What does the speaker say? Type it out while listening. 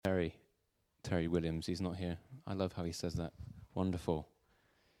Terry Williams. He's not here. I love how he says that. Wonderful.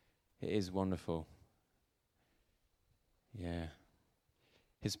 It is wonderful. Yeah.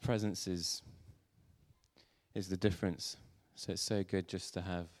 His presence is the difference. So it's so good just to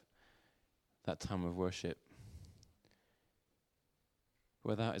have that time of worship.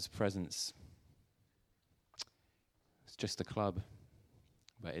 Without his presence, it's just a club.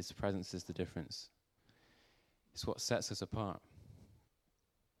 But his presence is the difference. It's what sets us apart.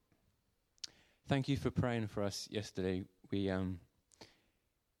 Thank you for praying for us yesterday. We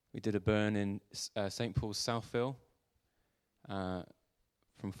did a burn in St. Paul's Southville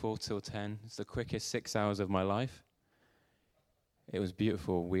from 4 till 10. It's the quickest 6 hours of my life. It was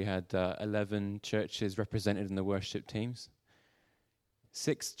beautiful. We had 11 churches represented in the worship teams.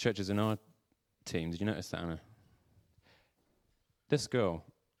 6 churches in our team. Did you notice that, Anna? This girl,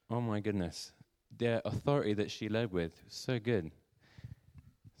 oh my goodness. The authority that she led with was so good.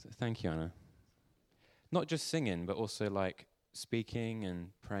 So thank you, Anna. Not just singing, but also like speaking and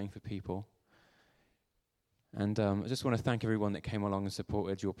praying for people. And I just want to thank everyone that came along and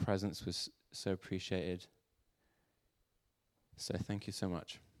supported. Your presence was so appreciated. So thank you so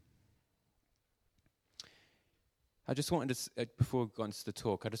much. I just wanted to, before we go into the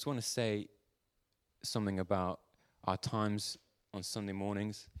talk, I just want to say something about our times on Sunday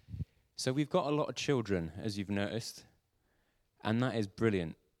mornings. So we've got a lot of children, as you've noticed, and that is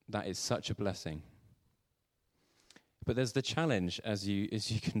brilliant. That is such a blessing. But there's the challenge, as you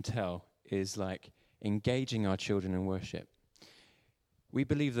can tell, is like engaging our children in worship. We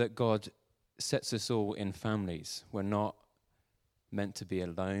believe that God sets us all in families. We're not meant to be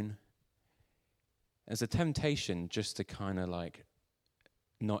alone. There's a temptation just to kind of like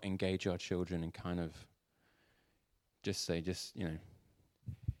not engage our children and kind of just say,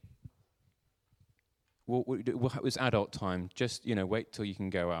 well, it was adult time, just, wait till you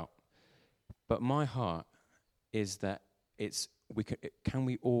can go out. But my heart is that can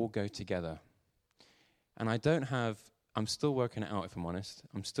we all go together? And I'm still working it out, if I'm honest.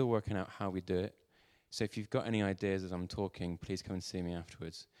 I'm still working out how we do it. So if you've got any ideas as I'm talking, please come and see me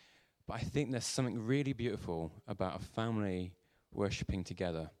afterwards. But I think there's something really beautiful about a family worshiping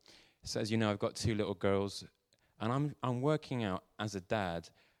together. So as you know, I've got 2 little girls, and I'm working out as a dad,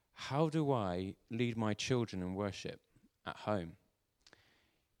 how do I lead my children in worship at home?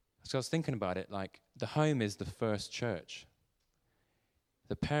 So I was thinking about it, like the home is the first church.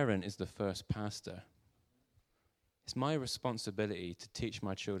 The parent is the first pastor. It's my responsibility to teach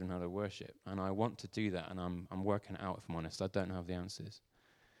my children how to worship, and I want to do that, and I'm working it out, if I'm honest. I don't have the answers.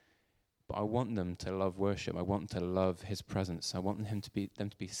 But I want them to love worship. I want them to love his presence. I want them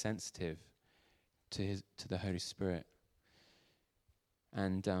to be sensitive to the Holy Spirit.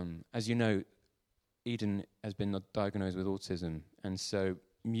 And as you know, Eden has been diagnosed with autism, and so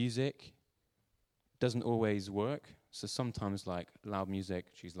music doesn't always work. So sometimes, like loud music,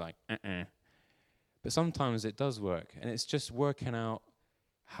 she's like, But sometimes it does work, and it's just working out,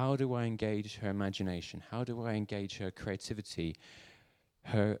 how do I engage her imagination? How do I engage her creativity,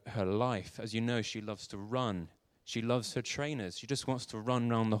 her life? As you know, she loves to run. She loves her trainers. She just wants to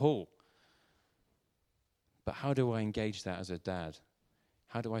run around the hall. But how do I engage that as a dad?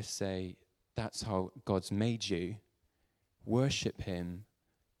 How do I say, that's how God's made you? Worship him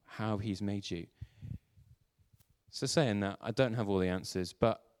how he's made you. So saying that, I don't have all the answers,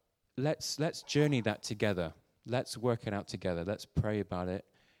 but let's journey that together. Let's work it out together. Let's pray about it.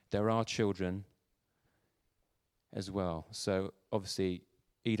 There are children as well. So obviously,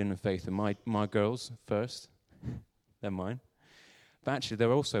 Eden and Faith are my girls first. They're mine. But actually,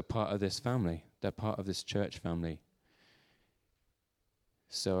 they're also part of this family. They're part of this church family.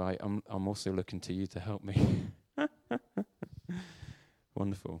 So I'm also looking to you to help me.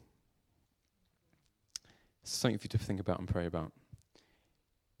 Wonderful. Something for you to think about and pray about.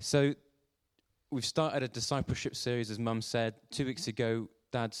 So we've started a discipleship series, as Mum said. 2 weeks ago,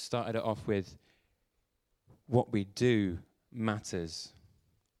 Dad started it off with what we do matters.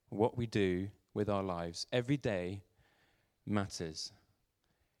 What we do with our lives every day matters.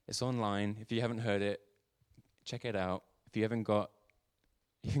 It's online. If you haven't heard it, check it out. If you haven't got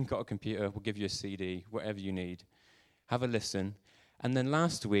a computer, we'll give you a CD, whatever you need. Have a listen. And then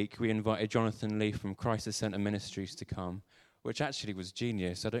last week, we invited Jonathan Lee from Crisis Center Ministries to come, which actually was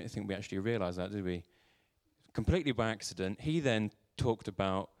genius. I don't think we actually realized that, did we? Completely by accident. He then talked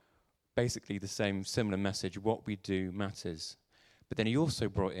about basically the similar message, what we do matters. But then he also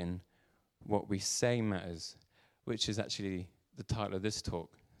brought in what we say matters, which is actually the title of this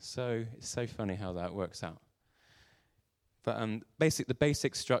talk. So it's so funny how that works out. But the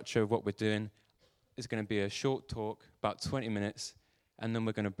basic structure of what we're doing is going to be a short talk, about 20 minutes, and then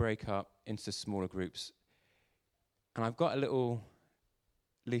we're going to break up into smaller groups. And I've got a little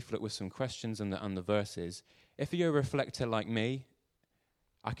leaflet with some questions and the verses. If you're a reflector like me,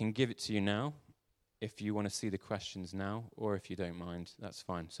 I can give it to you now, if you want to see the questions now, or if you don't mind, that's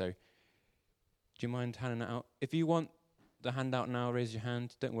fine. So, do you mind handing it out? If you want the handout now, raise your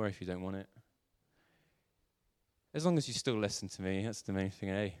hand. Don't worry if you don't want it. As long as you still listen to me, that's the main thing,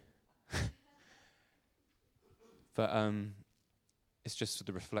 eh? But it's just for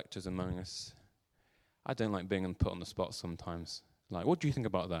the reflectors among us. I don't like being put on the spot sometimes. Like, what do you think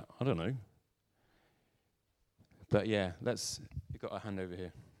about that? I don't know. But yeah, you've got a hand over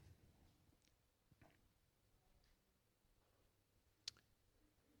here.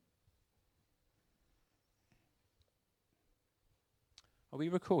 Are we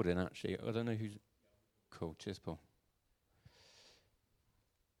recording, actually? I don't know who's... Cool, cheers, Paul.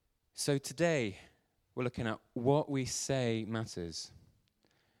 So today, we're looking at what we say matters.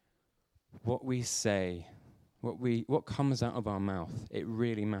 What we say, what comes out of our mouth, it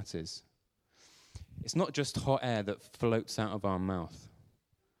really matters. It's not just hot air that floats out of our mouth.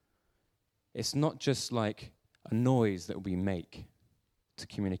 It's not just like a noise that we make to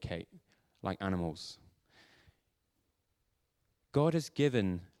communicate like animals. God has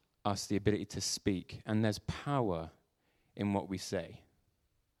given us the ability to speak, and there's power in what we say.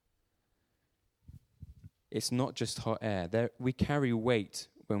 It's not just hot air. We carry weight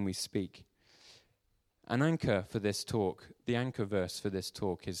when we speak. An anchor for this talk, the anchor verse for this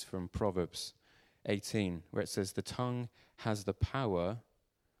talk is from Proverbs 18, where it says, "The tongue has the power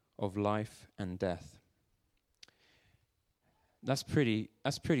of life and death." That's pretty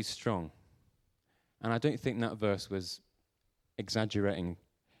strong. And I don't think that verse was exaggerating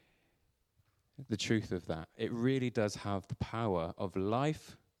the truth of that. It really does have the power of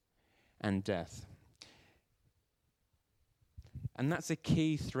life and death. And that's a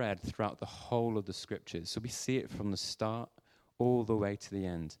key thread throughout the whole of the scriptures. So we see it from the start all the way to the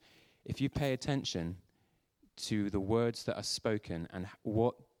end. If you pay attention to the words that are spoken and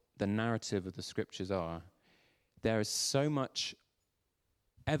what the narrative of the scriptures are, there is so much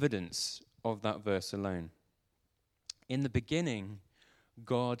evidence of that verse alone. In the beginning,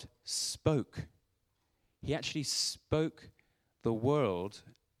 God spoke. He actually spoke the world,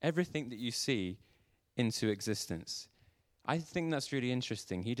 everything that you see, into existence. I think that's really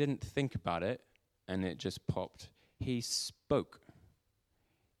interesting. He didn't think about it and it just popped. He spoke.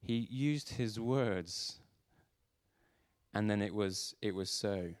 He used his words, and then it was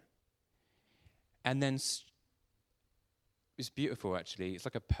so. And then it's beautiful, actually. It's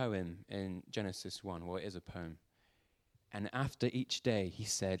like a poem in Genesis 1. Well, it is a poem. And after each day, he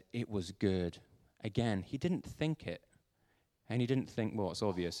said, "It was good." Again, he didn't think it. And he didn't think, well, it's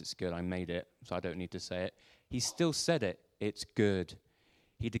obvious, it's good, I made it, so I don't need to say it. He still said it, it's good.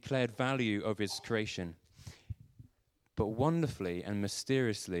 He declared value of his creation. But wonderfully and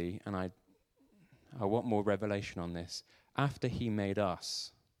mysteriously, and I want more revelation on this, after he made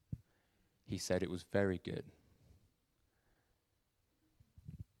us, he said it was very good.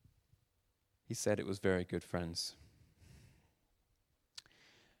 He said it was very good, friends.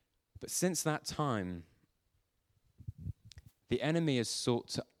 But since that time, the enemy has sought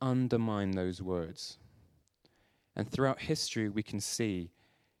to undermine those words. And throughout history, we can see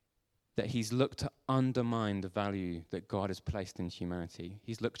that he's looked to undermine the value that God has placed in humanity.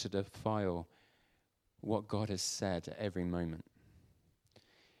 He's looked to defile what God has said at every moment.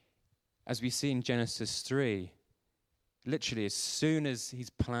 As we see in Genesis 3, literally as soon as he's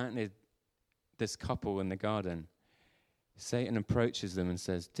planted this couple in the garden, Satan approaches them and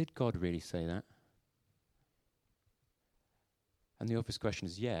says, "Did God really say that?" And the obvious question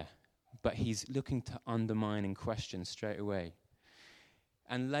is, yeah. But he's looking to undermine and question straight away.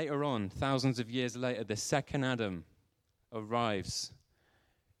 And later on, thousands of years later, the second Adam arrives.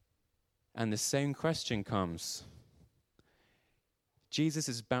 And the same question comes. Jesus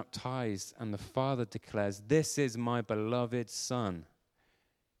is baptized, and the Father declares, "This is my beloved Son."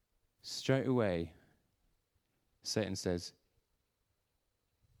 Straight away, Satan says,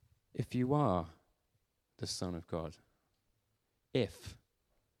 "If you are the Son of God," if.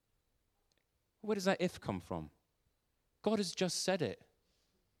 Where does that if come from? God has just said it.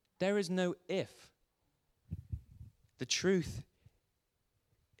 There is no if. The truth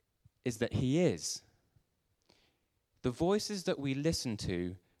is that he is. The voices that we listen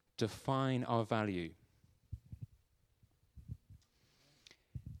to define our value.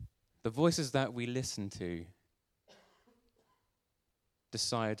 The voices that we listen to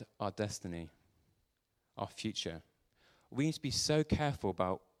decide our destiny, our future. We need to be so careful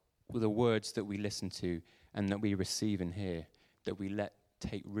about the words that we listen to and that we receive and hear, that we let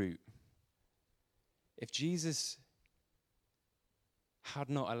take root. If Jesus had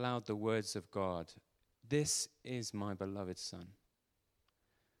not allowed the words of God, "This is my beloved Son,"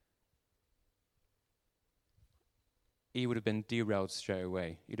 he would have been derailed straight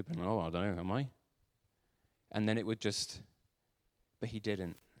away. He'd have been, I don't know, am I? And then it would just, but he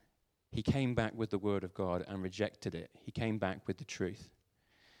didn't. He came back with the word of God and rejected it. He came back with the truth.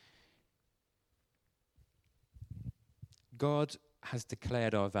 God has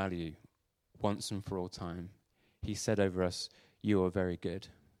declared our value once and for all time. He said over us, "You are very good."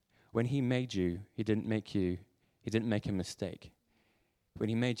 When he made you, he didn't make a mistake. When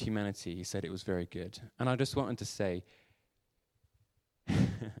he made humanity, he said it was very good. And I just wanted to say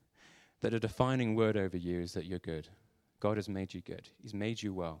that a defining word over you is that you're good. God has made you good. He's made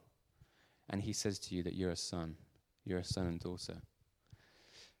you well. And he says to you that you're a son. You're a son and daughter.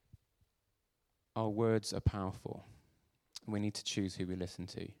 Our words are powerful. We need to choose who we listen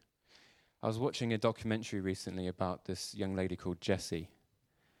to. I was watching a documentary recently about this young lady called Jessie.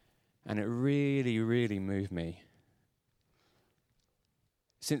 And it really, really moved me.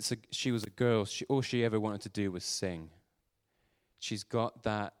 Since she was a girl, all she ever wanted to do was sing. She's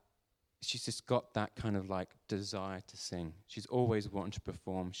just got that kind of like desire to sing. She's always wanted to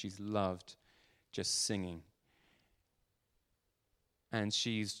perform. She's loved just singing. And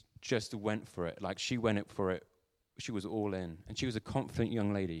she's just went for it. Like she went for it. She was all in. And she was a confident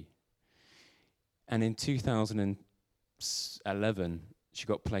young lady. And in 2011, she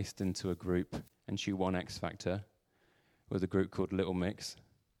got placed into a group and she won X Factor with a group called Little Mix.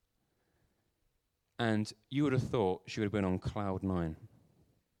 And you would have thought she would have been on cloud 9.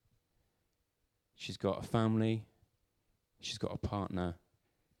 She's got a family. She's got a partner.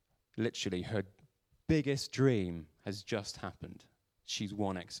 Literally, her biggest dream has just happened. She's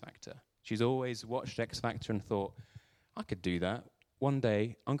won X Factor. She's always watched X Factor and thought, I could do that. One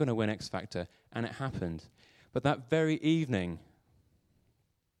day, I'm going to win X Factor. And it happened. But that very evening,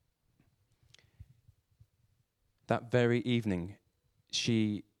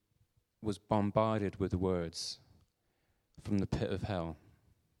 she was bombarded with words from the pit of hell.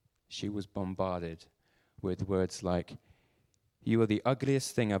 She was bombarded with words like, "You are the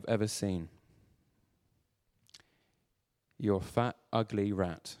ugliest thing I've ever seen. You're a fat, ugly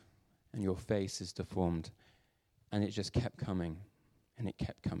rat, and your face is deformed." And it just kept coming, and it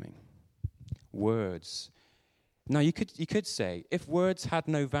kept coming. Words. Now, you could say, if words had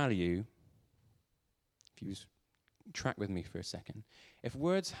no value, if you track with me for a second, if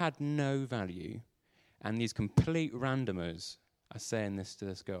words had no value, and these complete randomers are saying this to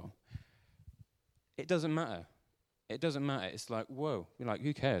this girl, it doesn't matter. It doesn't matter. It's like, whoa, you're like,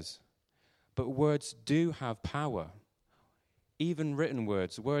 who cares? But words do have power. Even written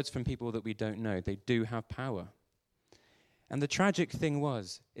words from people that we don't know, they do have power. And the tragic thing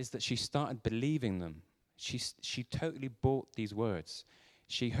is that she started believing them. She totally bought these words.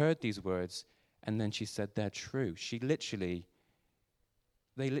 She heard these words, and then she said they're true. They literally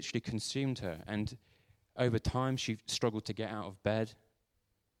consumed her. And over time, she struggled to get out of bed.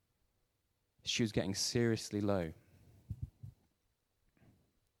 She was getting seriously low.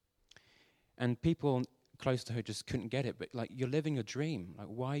 And people close to her just couldn't get it. But like, you're living a dream. Like,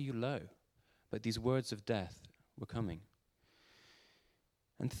 why are you low? But these words of death were coming.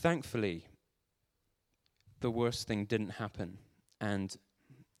 And thankfully, the worst thing didn't happen. And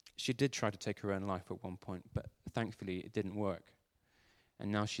she did try to take her own life at one point, but thankfully it didn't work.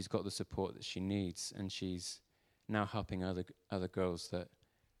 And now she's got the support that she needs, and she's now helping other girls that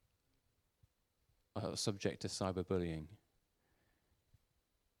are subject to cyberbullying.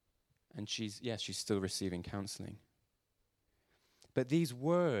 And she's still receiving counseling. But these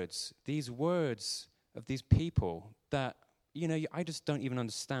words of these people that, I just don't even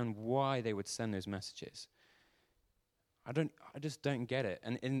understand why they would send those messages. I just don't get it.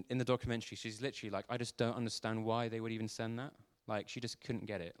 And in the documentary, she's literally like, I just don't understand why they would even send that. Like, she just couldn't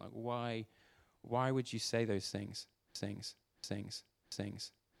get it. Like, why would you say those things? Things.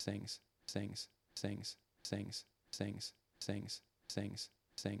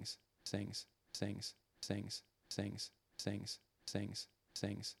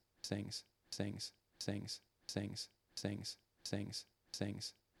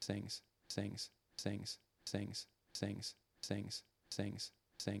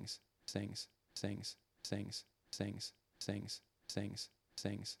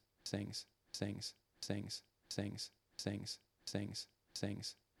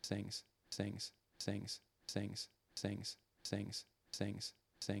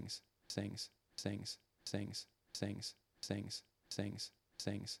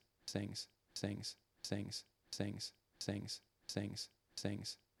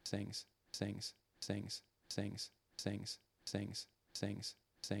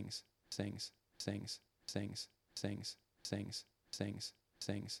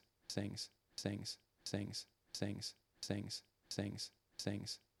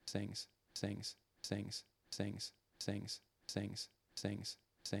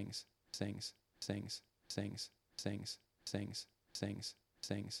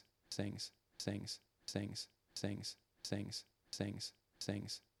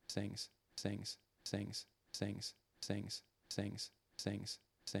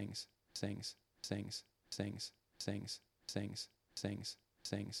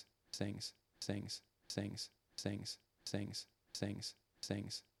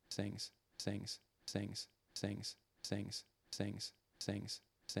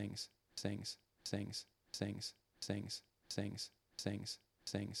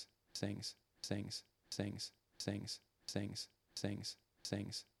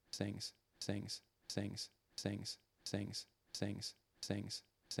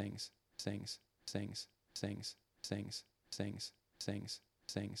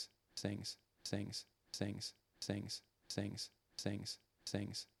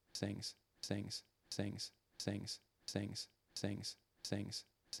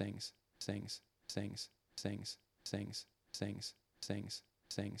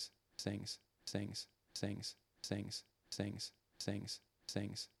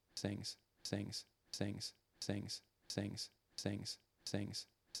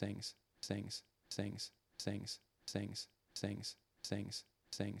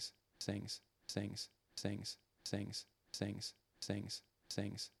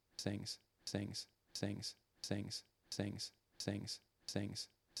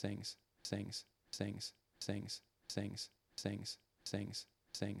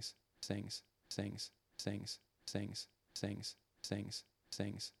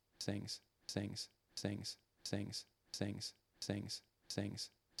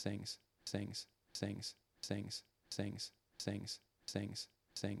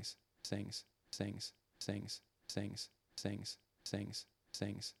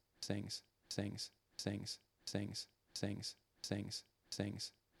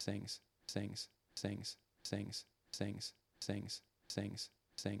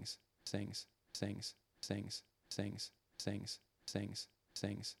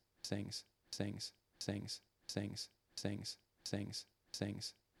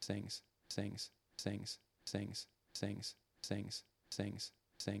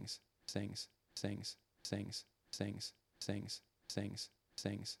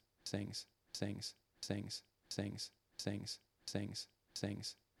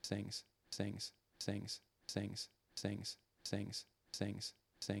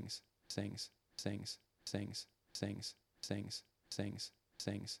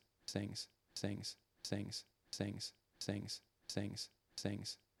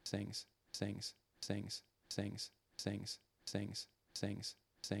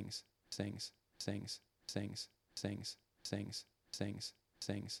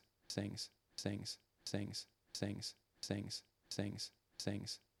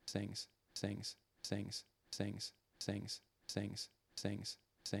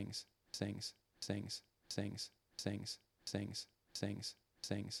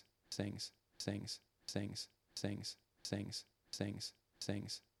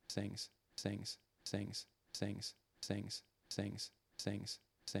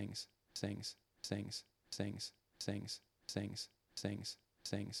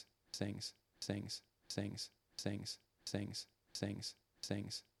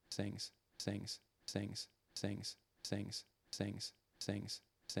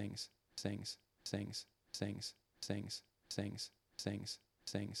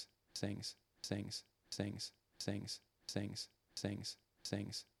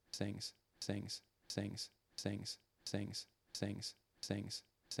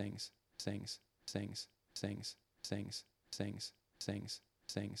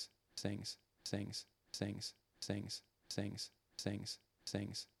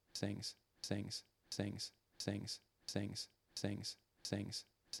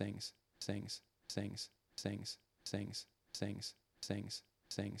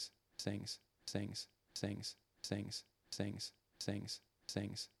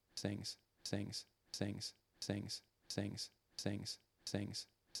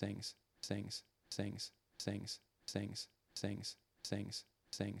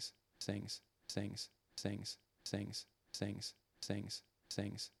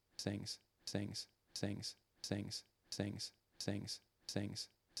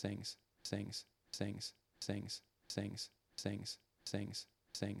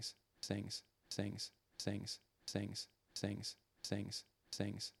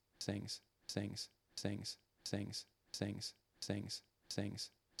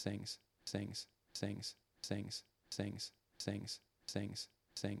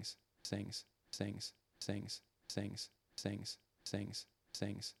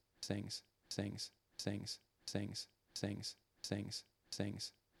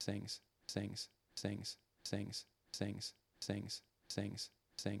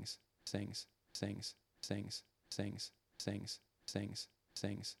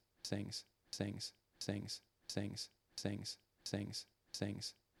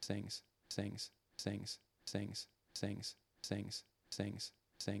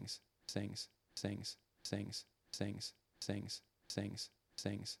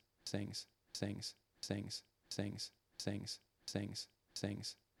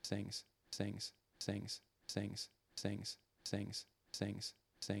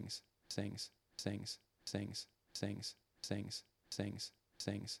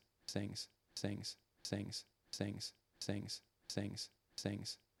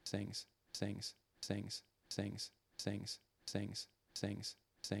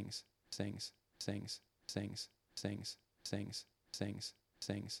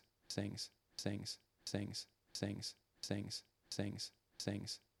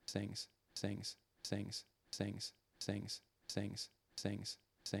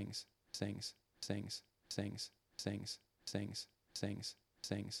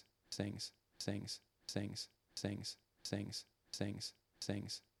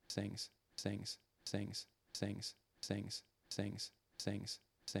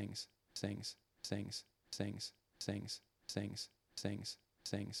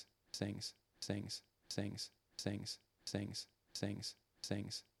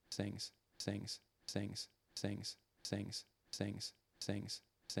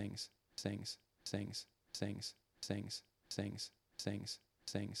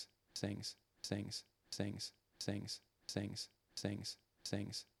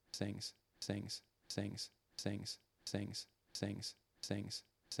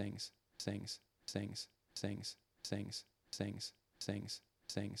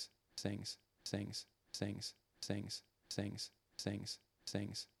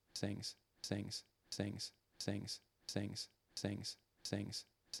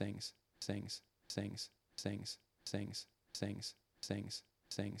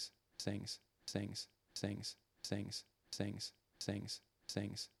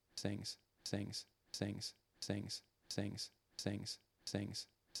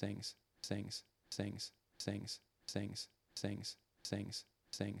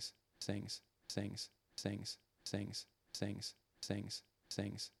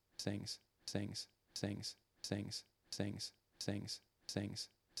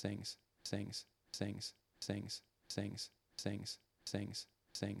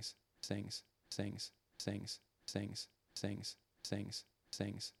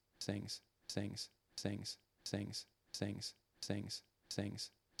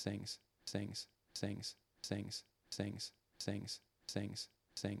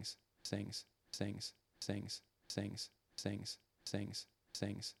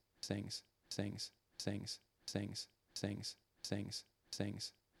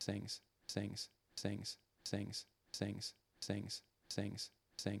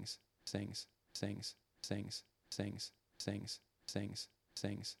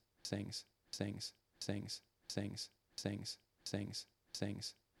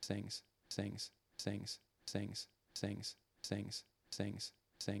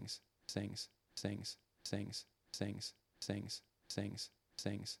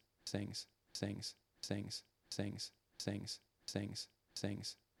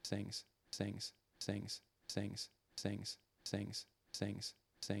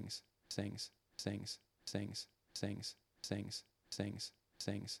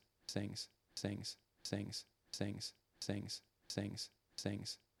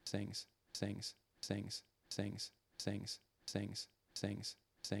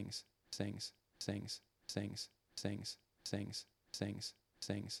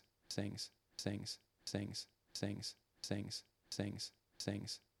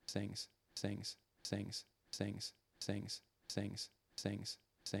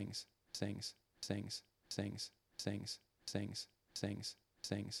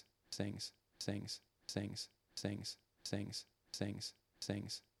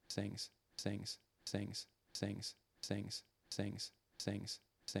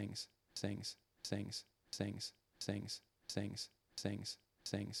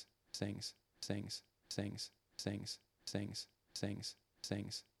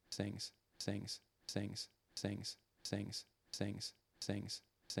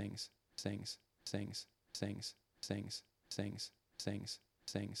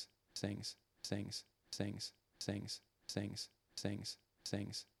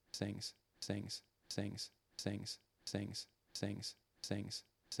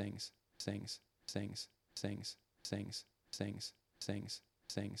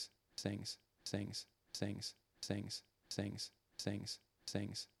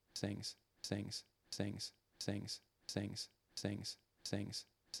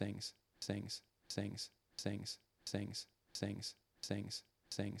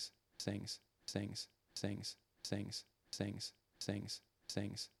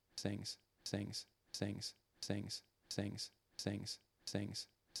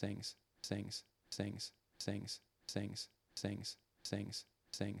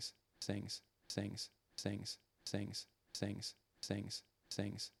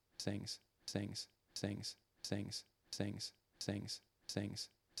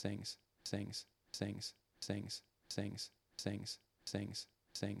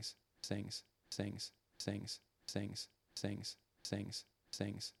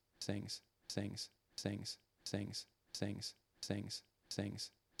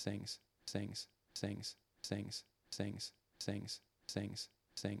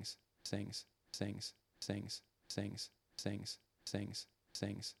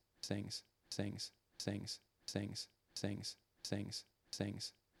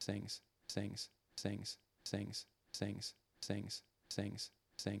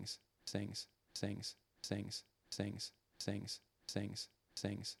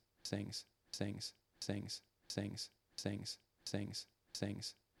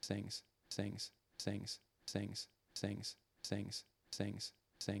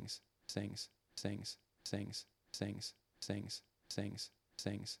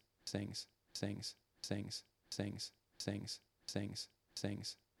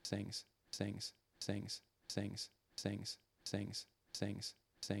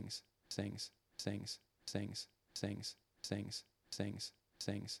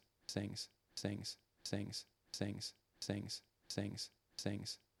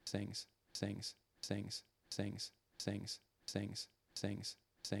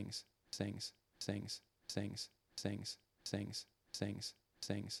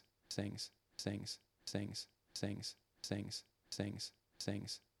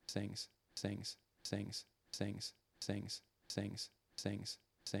 sings, sings, sings,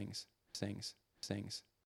 sings, sings, sings, sings.